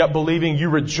him, yet believing, you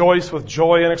rejoice with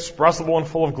joy inexpressible and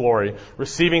full of glory,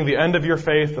 receiving the end of your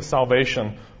faith, the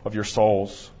salvation of your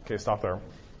souls." Okay, stop there.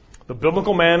 The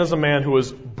biblical man is a man who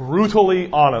is brutally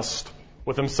honest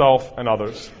with himself and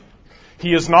others.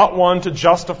 He is not one to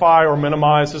justify or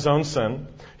minimize his own sin.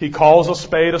 He calls a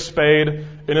spade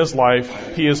in his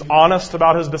life. He is honest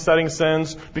about his besetting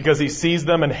sins because he sees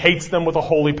them and hates them with a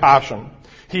holy passion.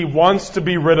 He wants to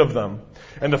be rid of them.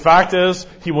 And the fact is,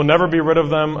 he will never be rid of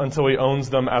them until he owns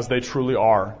them as they truly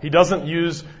are. He doesn't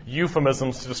use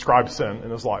euphemisms to describe sin in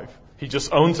his life. He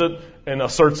just owns it and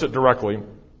asserts it directly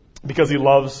because he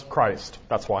loves Christ.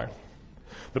 That's why.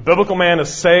 The biblical man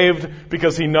is saved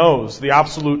because he knows the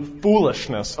absolute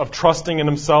foolishness of trusting in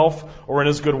himself or in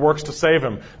his good works to save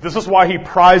him. This is why he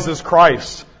prizes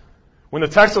Christ. When the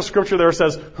text of Scripture there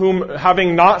says, "Whom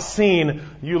having not seen,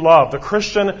 you love." The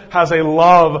Christian has a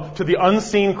love to the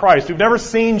unseen Christ. We've never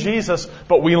seen Jesus,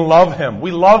 but we love him.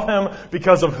 We love him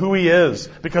because of who he is,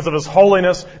 because of his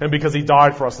holiness, and because he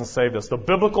died for us and saved us. The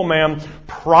biblical man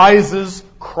prizes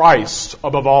Christ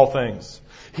above all things.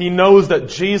 He knows that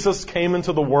Jesus came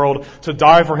into the world to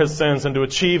die for his sins and to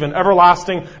achieve an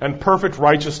everlasting and perfect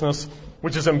righteousness,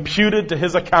 which is imputed to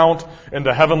his account in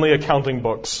the heavenly accounting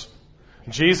books.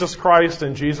 Jesus Christ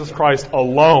and Jesus Christ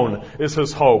alone is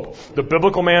his hope. The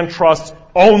biblical man trusts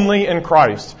only in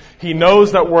Christ. He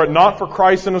knows that were it not for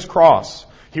Christ and his cross,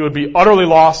 he would be utterly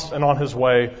lost and on his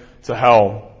way to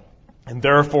hell. And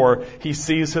therefore, he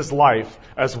sees his life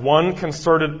as one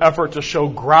concerted effort to show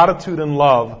gratitude and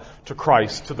love to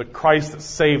Christ, to the Christ that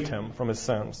saved him from his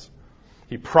sins.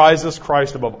 He prizes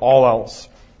Christ above all else.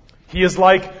 He is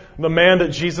like the man that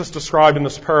Jesus described in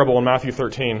this parable in Matthew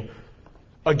 13.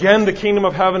 Again, the kingdom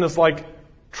of heaven is like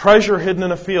treasure hidden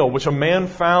in a field, which a man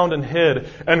found and hid.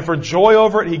 And for joy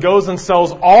over it, he goes and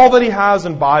sells all that he has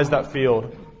and buys that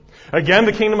field. Again,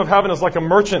 the kingdom of heaven is like a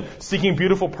merchant seeking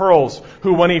beautiful pearls,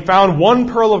 who, when he found one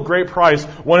pearl of great price,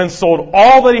 went and sold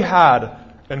all that he had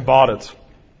and bought it.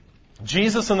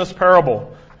 Jesus in this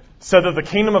parable said that the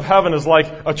kingdom of heaven is like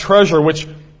a treasure which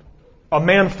a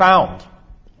man found.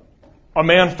 A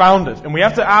man found it. And we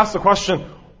have to ask the question,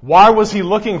 why was he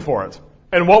looking for it?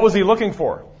 And what was he looking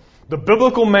for? The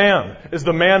biblical man is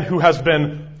the man who has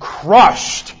been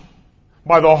crushed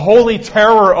by the holy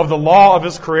terror of the law of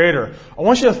his Creator. I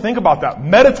want you to think about that.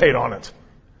 Meditate on it.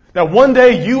 That one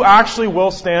day you actually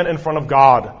will stand in front of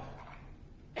God,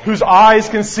 whose eyes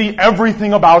can see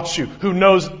everything about you, who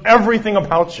knows everything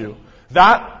about you.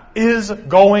 That is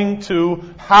going to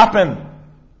happen.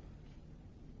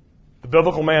 The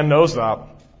biblical man knows that.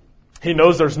 He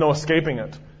knows there's no escaping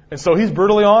it. And so he's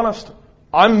brutally honest.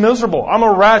 I'm miserable. I'm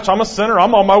a wretch. I'm a sinner.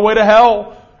 I'm on my way to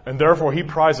hell. And therefore he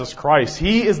prizes Christ.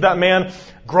 He is that man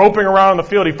groping around in the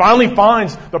field. He finally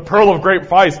finds the pearl of great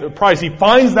price. He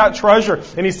finds that treasure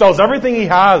and he sells everything he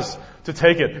has to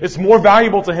take it. It's more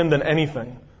valuable to him than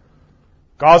anything.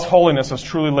 God's holiness has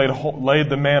truly laid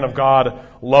the man of God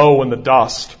low in the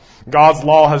dust. God's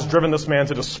law has driven this man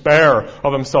to despair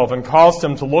of himself and caused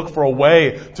him to look for a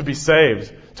way to be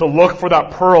saved, to look for that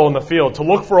pearl in the field, to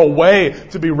look for a way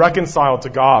to be reconciled to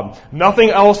God. Nothing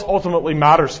else ultimately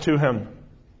matters to him.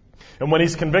 And when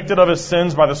he's convicted of his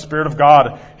sins by the Spirit of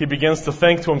God, he begins to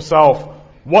think to himself,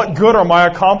 what good are my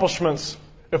accomplishments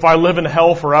if I live in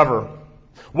hell forever?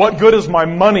 What good is my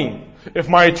money if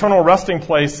my eternal resting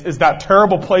place is that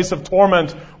terrible place of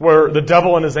torment where the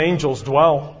devil and his angels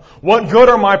dwell? What good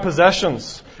are my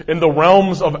possessions in the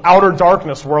realms of outer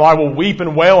darkness where I will weep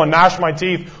and wail and gnash my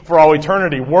teeth for all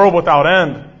eternity, world without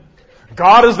end?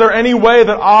 God, is there any way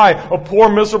that I, a poor,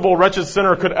 miserable, wretched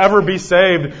sinner, could ever be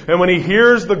saved? And when he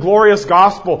hears the glorious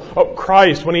gospel of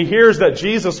Christ, when he hears that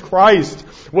Jesus Christ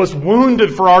was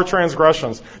wounded for our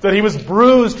transgressions, that he was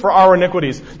bruised for our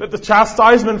iniquities, that the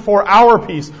chastisement for our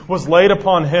peace was laid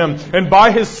upon him, and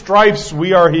by his stripes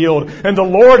we are healed, and the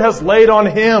Lord has laid on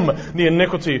him the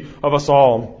iniquity of us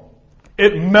all.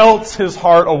 It melts his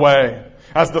heart away,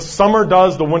 as the summer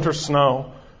does the winter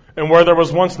snow. And where there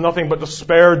was once nothing but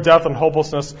despair, death, and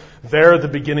hopelessness, there the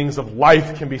beginnings of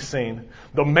life can be seen.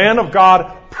 The man of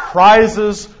God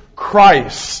prizes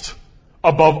Christ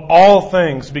above all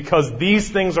things because these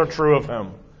things are true of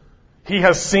him. He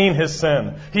has seen his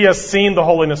sin. He has seen the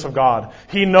holiness of God.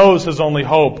 He knows his only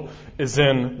hope is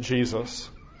in Jesus.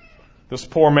 This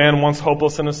poor man, once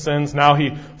hopeless in his sins, now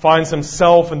he finds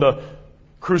himself in the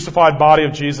crucified body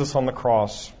of Jesus on the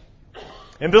cross.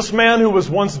 And this man who was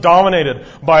once dominated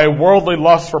by a worldly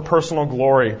lust for personal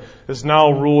glory is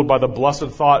now ruled by the blessed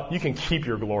thought, you can keep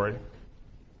your glory.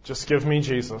 Just give me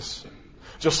Jesus.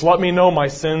 Just let me know my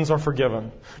sins are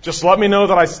forgiven. Just let me know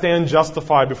that I stand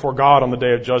justified before God on the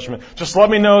day of judgment. Just let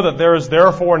me know that there is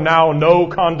therefore now no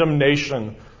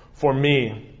condemnation for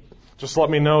me. Just let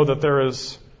me know that there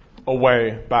is a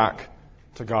way back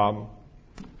to God.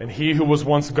 And he who was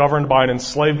once governed by an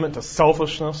enslavement to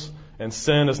selfishness and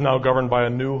sin is now governed by a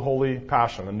new holy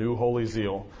passion, a new holy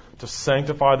zeal to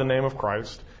sanctify the name of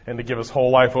Christ and to give his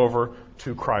whole life over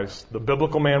to Christ. The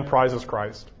biblical man prizes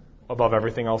Christ above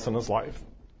everything else in his life.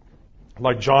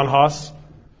 Like John Huss,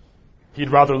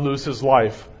 he'd rather lose his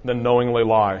life than knowingly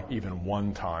lie even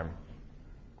one time.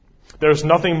 There's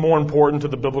nothing more important to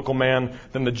the biblical man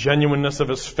than the genuineness of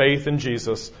his faith in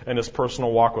Jesus and his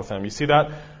personal walk with him. You see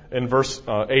that in verse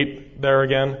 8 there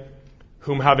again?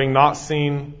 Whom having not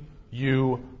seen,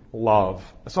 you love.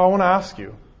 So I want to ask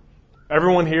you,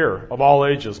 everyone here of all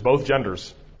ages, both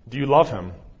genders, do you love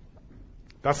him?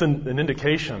 That's an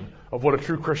indication of what a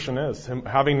true Christian is. Him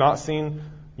having not seen,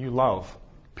 you love.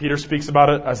 Peter speaks about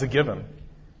it as a given.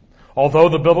 Although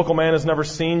the biblical man has never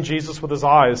seen Jesus with his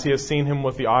eyes, he has seen him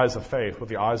with the eyes of faith, with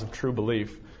the eyes of true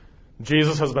belief.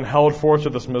 Jesus has been held forth to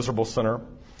this miserable sinner.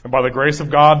 And by the grace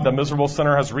of God, the miserable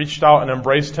sinner has reached out and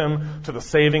embraced him to the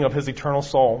saving of his eternal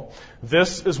soul.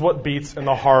 This is what beats in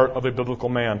the heart of a biblical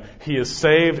man. He is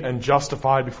saved and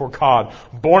justified before God,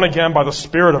 born again by the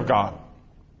Spirit of God.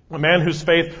 A man whose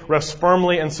faith rests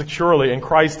firmly and securely in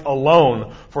Christ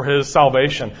alone for his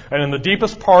salvation. And in the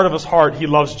deepest part of his heart, he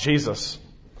loves Jesus.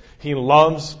 He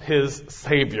loves his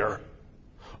Savior.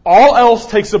 All else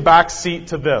takes a back seat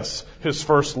to this, his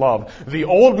first love. The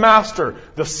old master,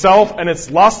 the self and its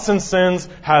lusts and sins,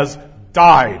 has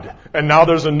died. And now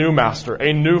there's a new master,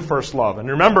 a new first love. And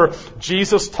remember,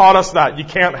 Jesus taught us that you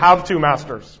can't have two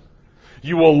masters.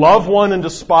 You will love one and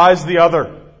despise the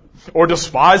other. Or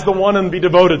despise the one and be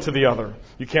devoted to the other.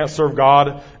 You can't serve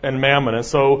God and mammon. And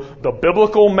so the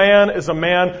biblical man is a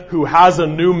man who has a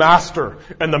new master.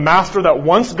 And the master that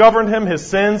once governed him, his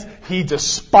sins, he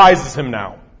despises him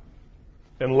now.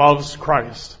 And loves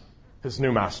Christ, his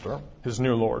new master, his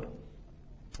new Lord.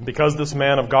 Because this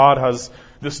man of God has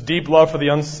this deep love for the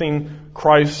unseen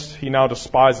Christ, he now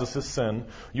despises his sin.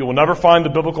 You will never find the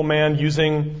biblical man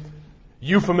using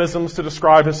euphemisms to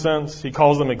describe his sins. He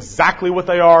calls them exactly what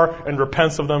they are and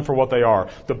repents of them for what they are.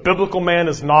 The biblical man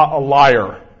is not a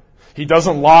liar. He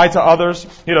doesn't lie to others.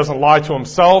 He doesn't lie to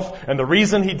himself. And the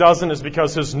reason he doesn't is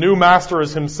because his new master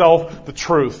is himself the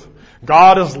truth.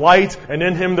 God is light, and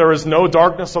in him there is no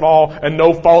darkness at all and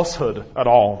no falsehood at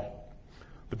all.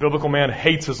 The biblical man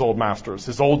hates his old masters,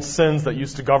 his old sins that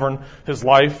used to govern his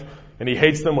life, and he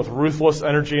hates them with ruthless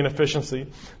energy and efficiency.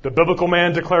 The biblical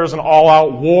man declares an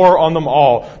all-out war on them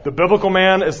all. The biblical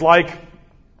man is like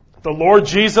the Lord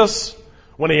Jesus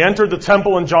when he entered the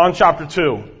temple in John chapter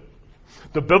 2.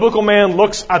 The biblical man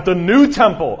looks at the new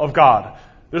temple of God.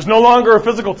 There's no longer a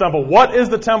physical temple. What is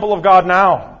the temple of God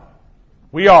now?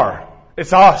 We are.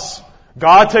 It's us.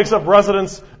 God takes up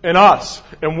residence in us.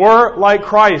 And we're like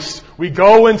Christ. We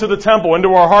go into the temple, into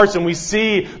our hearts, and we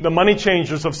see the money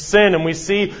changers of sin, and we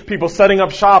see people setting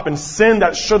up shop in sin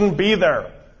that shouldn't be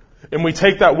there. And we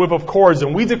take that whip of cords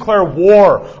and we declare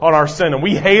war on our sin, and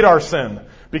we hate our sin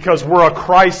because we're a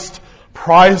Christ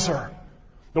prizer.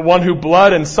 The one who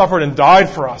bled and suffered and died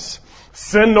for us.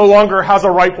 Sin no longer has a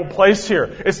rightful place here.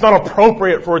 It's not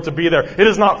appropriate for it to be there. It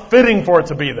is not fitting for it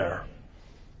to be there.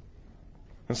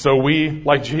 And so we,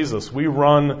 like Jesus, we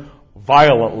run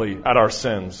violently at our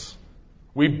sins.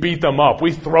 We beat them up.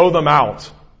 We throw them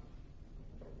out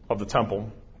of the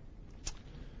temple.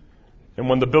 And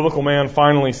when the biblical man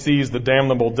finally sees the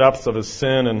damnable depths of his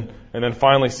sin and then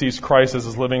finally sees Christ as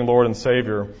his living Lord and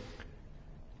Savior,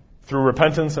 through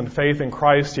repentance and faith in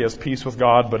Christ, he has peace with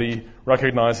God, but he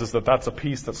recognizes that that's a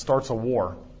peace that starts a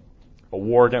war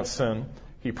against sin.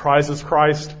 He prizes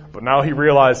Christ, but now he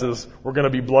realizes we're going to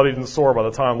be bloodied and sore by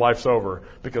the time life's over,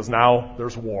 because now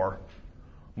there's war.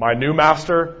 My new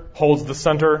master holds the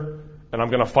center, and I'm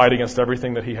going to fight against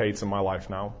everything that he hates in my life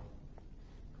now.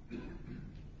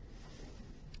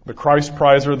 The Christ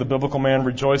prizer, the biblical man,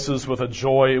 rejoices with a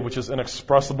joy which is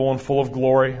inexpressible and full of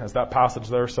glory, as that passage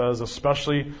there says,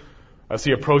 especially as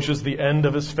he approaches the end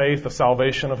of his faith, the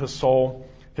salvation of his soul,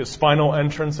 his final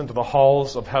entrance into the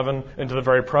halls of heaven, into the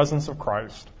very presence of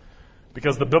Christ.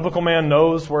 Because the biblical man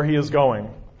knows where he is going.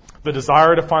 The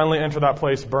desire to finally enter that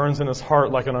place burns in his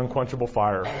heart like an unquenchable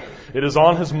fire. It is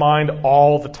on his mind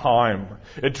all the time.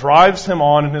 It drives him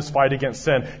on in his fight against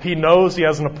sin. He knows he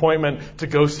has an appointment to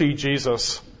go see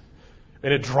Jesus.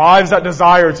 And it drives that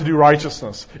desire to do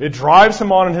righteousness. It drives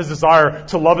him on in his desire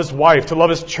to love his wife, to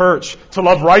love his church, to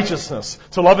love righteousness,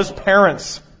 to love his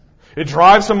parents. It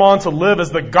drives him on to live as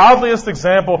the godliest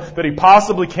example that he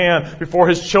possibly can before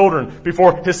his children,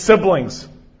 before his siblings,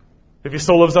 if he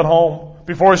still lives at home,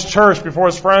 before his church, before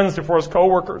his friends, before his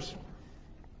co-workers.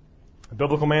 The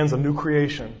biblical man's a new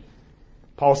creation.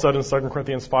 Paul said in 2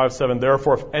 Corinthians 5:7,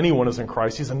 therefore, if anyone is in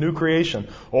Christ, he's a new creation.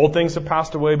 Old things have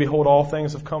passed away. Behold, all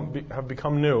things have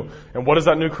become new. And what is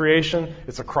that new creation?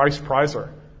 It's a Christ prizer.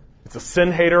 It's a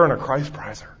sin hater and a Christ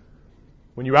prizer.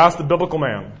 When you ask the biblical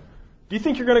man, do you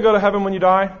think you're going to go to heaven when you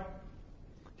die?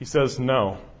 He says,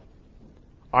 no.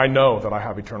 I know that I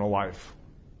have eternal life.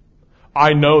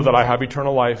 I know that I have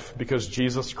eternal life because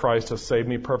Jesus Christ has saved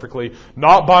me perfectly,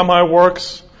 not by my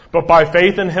works, but by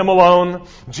faith in Him alone.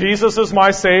 Jesus is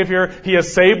my Savior. He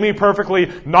has saved me perfectly,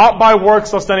 not by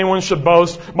works lest anyone should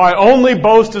boast. My only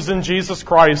boast is in Jesus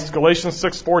Christ. Galatians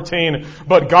 6:14.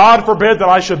 But God forbid that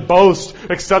I should boast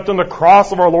except in the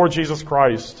cross of our Lord Jesus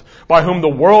Christ, by whom the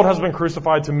world has been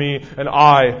crucified to me and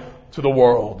I to the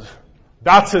world.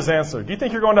 That's his answer. Do you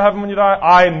think you're going to heaven when you die?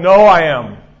 I know I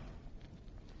am.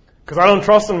 Because I don't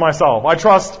trust in myself. I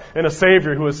trust in a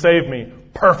Savior who has saved me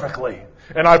perfectly.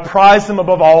 And I prize Him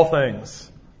above all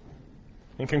things.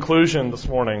 In conclusion this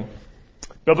morning,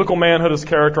 biblical manhood is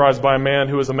characterized by a man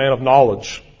who is a man of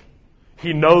knowledge.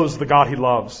 He knows the God he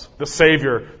loves, the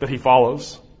Savior that he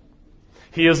follows.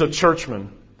 He is a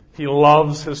churchman. He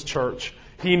loves his church.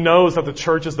 He knows that the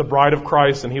church is the bride of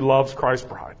Christ and he loves Christ's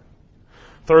bride.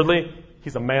 Thirdly,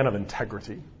 he's a man of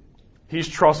integrity. He's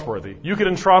trustworthy. You could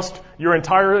entrust your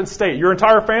entire estate, your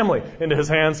entire family into his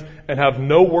hands and have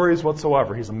no worries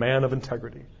whatsoever. He's a man of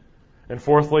integrity. And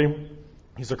fourthly,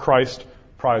 he's a Christ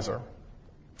prizer.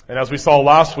 And as we saw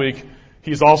last week,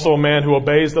 he's also a man who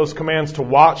obeys those commands to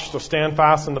watch, to stand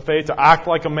fast in the faith, to act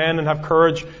like a man and have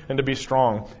courage, and to be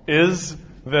strong. Is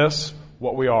this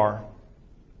what we are?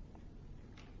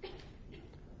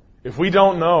 If we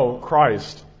don't know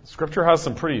Christ, Scripture has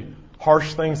some pretty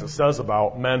harsh things it says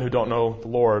about men who don't know the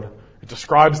Lord. It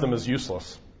describes them as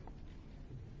useless.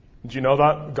 Did you know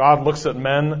that? God looks at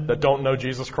men that don't know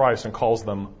Jesus Christ and calls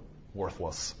them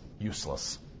worthless,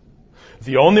 useless.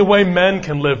 The only way men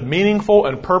can live meaningful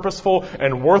and purposeful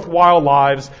and worthwhile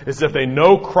lives is if they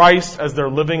know Christ as their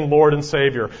living Lord and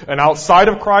Savior. And outside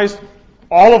of Christ,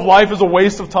 all of life is a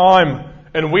waste of time.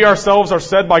 And we ourselves are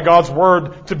said by God's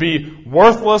Word to be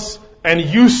worthless and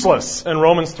useless in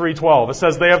Romans 3:12. It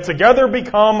says they have together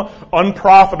become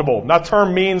unprofitable. That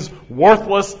term means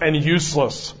worthless and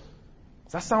useless.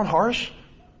 Does that sound harsh?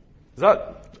 Is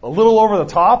that a little over the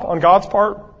top on God's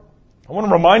part? I want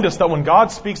to remind us that when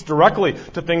God speaks directly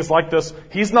to things like this,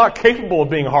 He's not capable of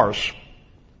being harsh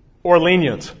or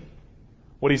lenient.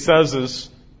 What He says is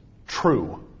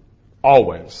true,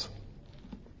 always.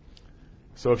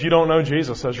 So if you don't know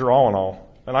Jesus as your all in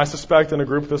all, and I suspect in a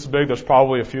group this big, there's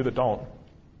probably a few that don't.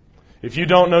 If you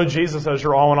don't know Jesus as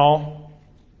your all in all,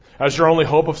 as your only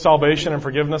hope of salvation and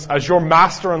forgiveness, as your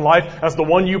master in life, as the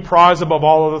one you prize above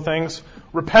all other things,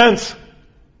 repent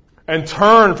and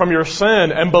turn from your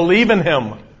sin and believe in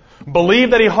Him.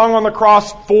 Believe that He hung on the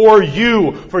cross for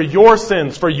you, for your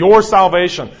sins, for your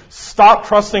salvation. Stop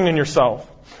trusting in yourself.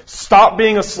 Stop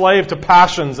being a slave to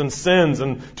passions and sins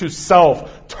and to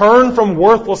self. Turn from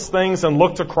worthless things and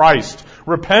look to Christ.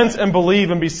 Repent and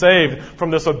believe and be saved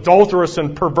from this adulterous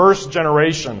and perverse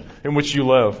generation in which you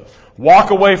live.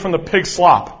 Walk away from the pig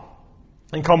slop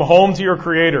and come home to your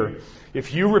Creator.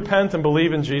 If you repent and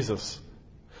believe in Jesus,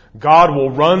 God will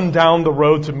run down the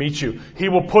road to meet you. He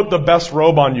will put the best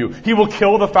robe on you. He will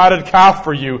kill the fatted calf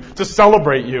for you to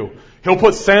celebrate you. He'll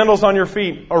put sandals on your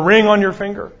feet, a ring on your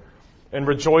finger, and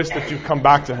rejoice that you've come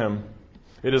back to Him.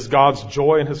 It is God's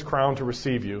joy and His crown to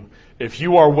receive you. If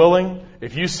you are willing,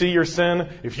 if you see your sin,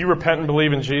 if you repent and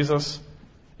believe in Jesus,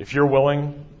 if you're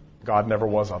willing, God never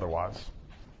was otherwise.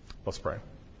 Let's pray.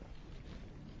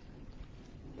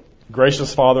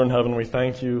 Gracious Father in heaven, we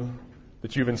thank You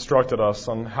that You've instructed us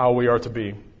on how we are to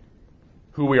be,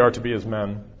 who we are to be as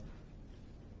men.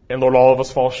 And Lord, all of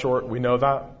us fall short. We know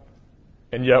that.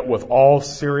 And yet with all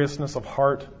seriousness of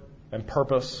heart and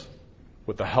purpose,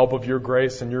 with the help of Your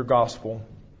grace and Your gospel,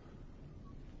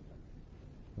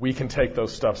 we can take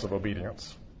those steps of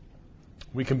obedience.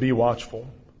 We can be watchful.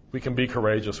 We can be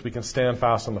courageous. We can stand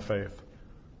fast in the faith.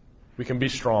 We can be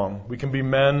strong. We can be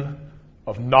men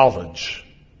of knowledge,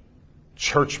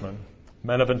 churchmen,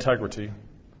 men of integrity,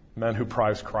 men who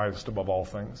prize Christ above all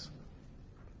things.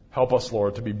 Help us,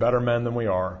 Lord, to be better men than we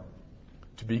are,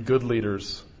 to be good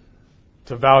leaders,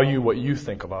 to value what you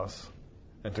think of us,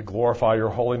 and to glorify your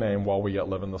holy name while we yet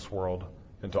live in this world,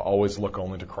 and to always look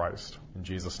only to Christ. In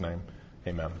Jesus' name,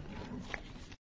 amen.